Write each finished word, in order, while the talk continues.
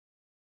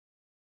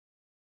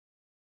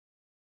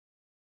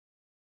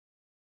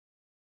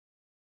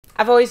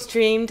I've always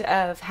dreamed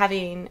of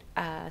having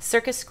a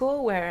circus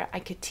school where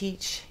I could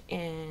teach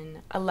in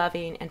a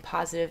loving and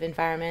positive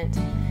environment.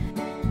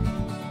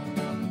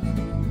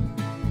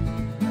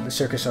 The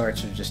circus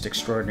arts are just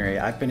extraordinary.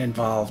 I've been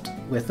involved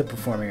with the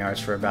performing arts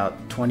for about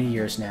 20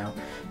 years now,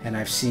 and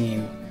I've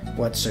seen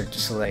what Cirque du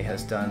Soleil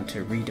has done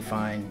to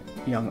redefine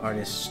young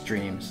artists'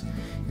 dreams.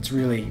 It's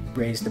really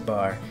raised the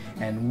bar,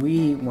 and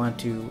we want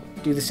to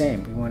do the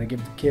same. We want to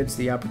give the kids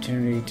the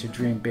opportunity to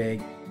dream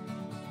big.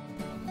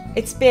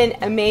 It's been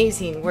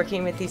amazing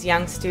working with these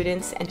young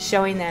students and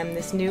showing them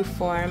this new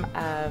form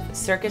of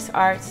circus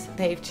arts.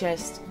 They've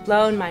just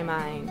blown my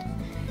mind.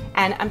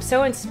 And I'm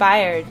so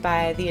inspired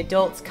by the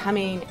adults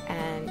coming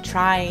and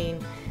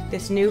trying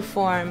this new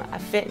form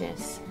of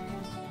fitness.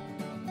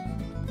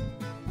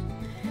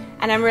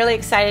 And I'm really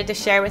excited to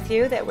share with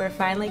you that we're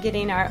finally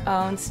getting our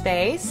own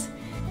space.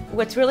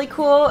 What's really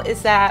cool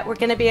is that we're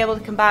going to be able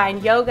to combine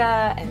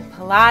yoga and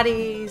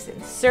Pilates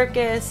and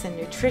circus and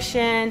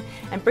nutrition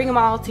and bring them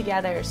all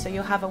together, so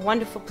you'll have a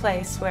wonderful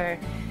place where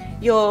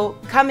you'll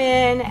come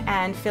in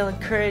and feel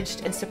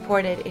encouraged and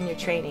supported in your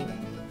training.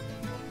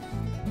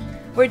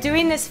 We're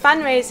doing this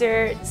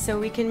fundraiser so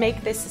we can make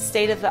this a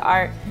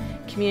state-of-the-art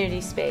community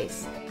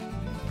space.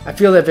 I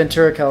feel that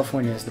Ventura,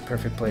 California is the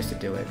perfect place to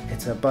do it.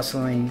 It's a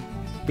bustling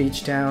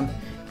beach town.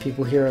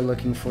 People here are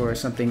looking for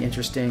something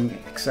interesting,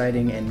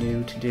 exciting, and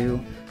new to do.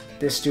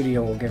 This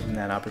studio will give them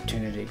that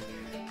opportunity.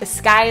 The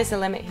sky is the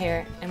limit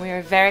here, and we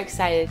are very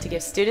excited to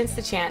give students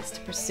the chance to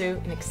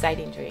pursue an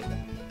exciting dream.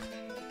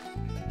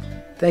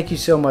 Thank you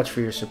so much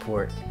for your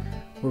support.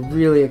 We're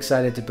really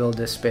excited to build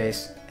this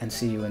space and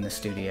see you in the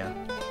studio.